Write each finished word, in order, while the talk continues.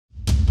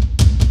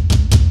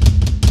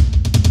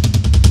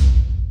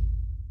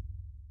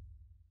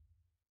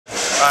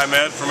I'm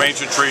Ed from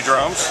Ancient Tree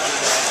Drums,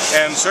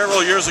 and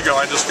several years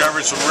ago I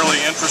discovered some really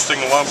interesting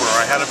lumber.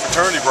 I had a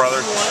fraternity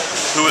brother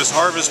who was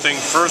harvesting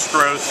first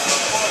growth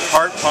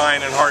heart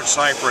pine and heart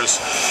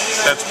cypress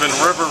that's been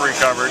river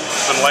recovered.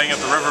 It's been laying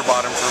at the river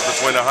bottom for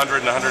between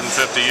 100 and 150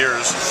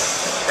 years.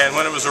 And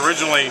when it was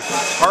originally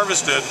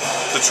harvested,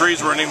 the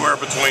trees were anywhere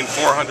between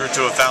 400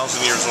 to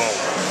 1,000 years old.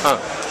 Huh.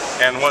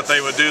 And what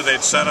they would do,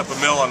 they'd set up a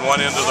mill on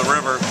one end of the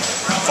river,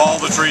 fall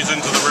the trees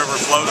into the river,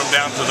 float them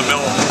down to the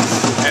mill,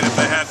 and if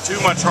they had too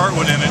much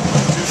hardwood in it,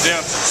 too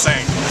dense, it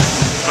sank.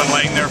 It's been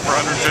laying there for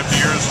 150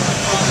 years,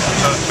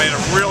 so it made a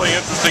really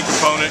interesting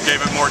component,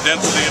 gave it more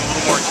density and a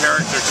little more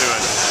character to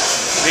it.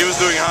 He was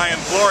doing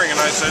high-end flooring,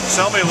 and I said,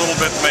 sell me a little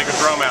bit to make a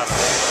drum out of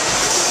it.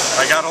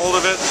 I got hold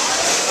of it,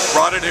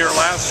 brought it here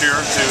last year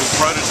to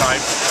prototype,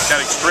 got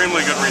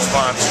extremely good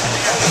response,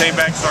 came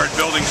back, started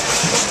building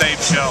stave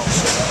shells.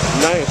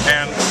 Nice.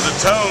 And the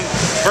tone,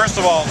 first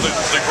of all,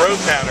 the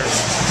growth patterns,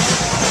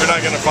 you're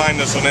not going to find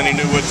this on any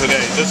new wood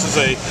today. This is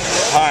a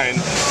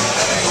pine.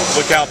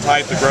 Look how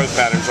tight the growth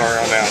patterns are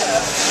on that.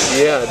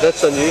 Yeah,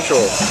 that's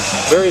unusual.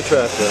 Very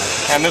attractive.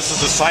 And this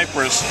is a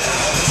cypress.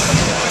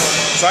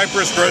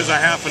 Cypress grows a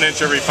 ½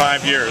 inch every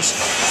 5 years.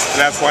 And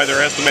that's why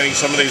they're estimating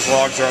some of these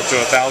logs are up to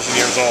 1,000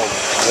 years old.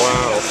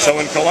 Wow. So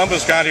when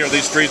Columbus got here,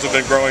 these trees have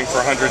been growing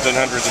for hundreds and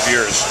hundreds of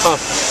years. Huh.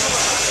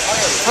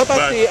 How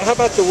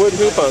about the wood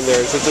hoop on there?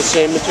 Is it the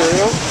same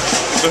material?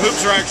 The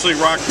hoops are actually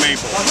rock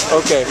maple.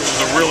 Okay. Which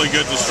is a really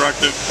good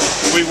destructive.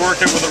 We work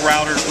it with a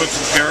router to put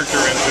some character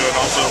into it,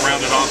 also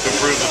round it off to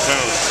improve the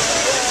tone.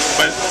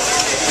 But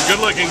a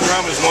good looking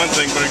drum is one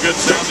thing, but a good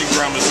sounding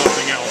drum is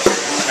something else.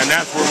 And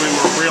that's where we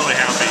were really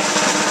happy.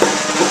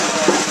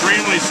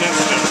 Extremely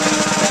sensitive.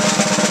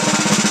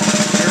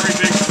 Very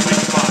big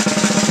sweet spot.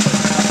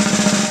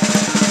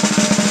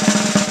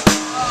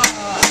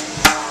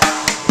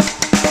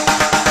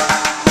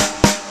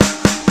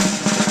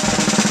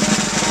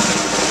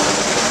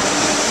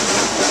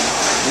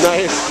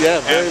 Nice,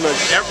 yeah, very much.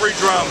 Every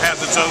drum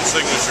has its own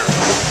signature.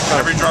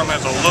 Every drum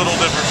has a little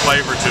different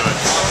flavor to it.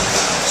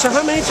 So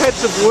how many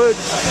types of wood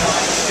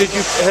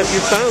have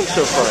you found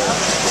so far?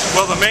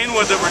 Well, the main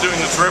wood that we're doing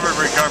that's river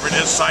recovered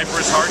is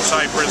cypress, heart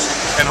cypress,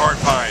 and heart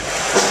pine.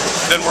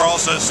 Then we're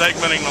also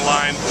segmenting the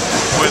line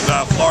with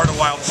Florida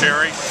wild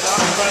cherry.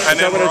 And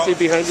is that what I see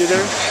behind you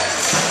there?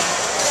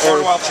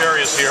 Florida wild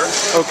cherry is here.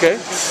 Okay.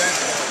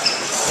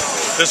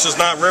 This is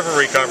not river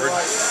recovered,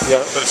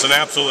 yeah, but it's an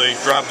absolutely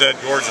drop-dead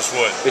gorgeous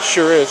wood. It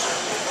sure is.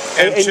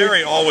 And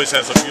cherry always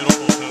has a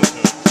beautiful tone to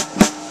it.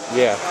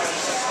 Yeah.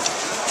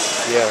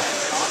 Yeah.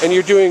 And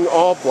you're doing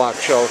all block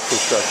shelf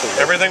construction.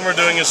 Everything we're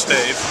doing is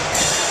stave.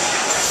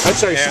 I'm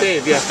sorry,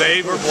 stave, yeah.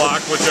 Stave or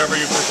block, whichever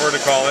you prefer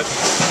to call it.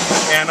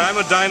 And I'm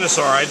a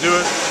dinosaur. I do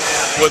it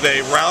with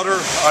a router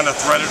on a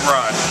threaded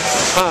rod.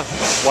 Huh,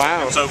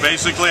 wow. So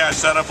basically I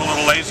set up a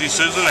little Lazy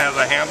Susan, it has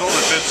a handle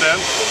that fits in.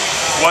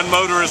 One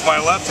motor is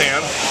my left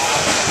hand,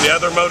 the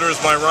other motor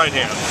is my right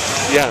hand.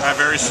 Yeah. I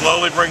very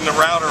slowly bring the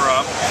router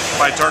up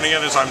by turning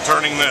it as I'm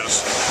turning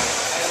this.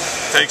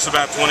 It takes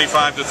about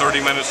 25 to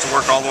 30 minutes to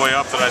work all the way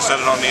up. That I set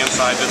it on the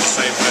inside, did the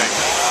same thing.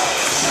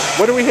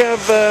 What do we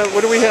have?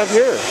 What do we have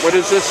here? What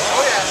is this?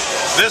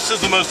 This is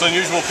the most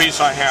unusual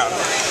piece I have.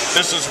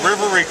 This is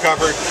river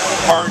recovered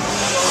hard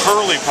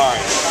curly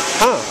pine.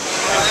 Huh.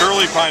 And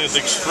curly pine is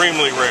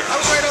extremely rare.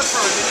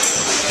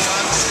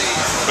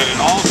 But it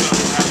also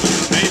has an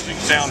amazing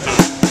sound to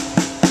it.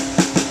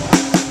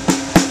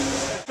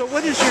 So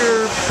what is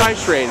your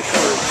price range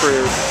for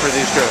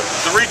these drums?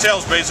 The retail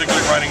is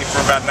basically running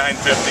for about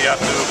 $950 up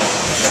to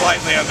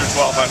slightly under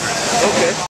 $1,200. Okay.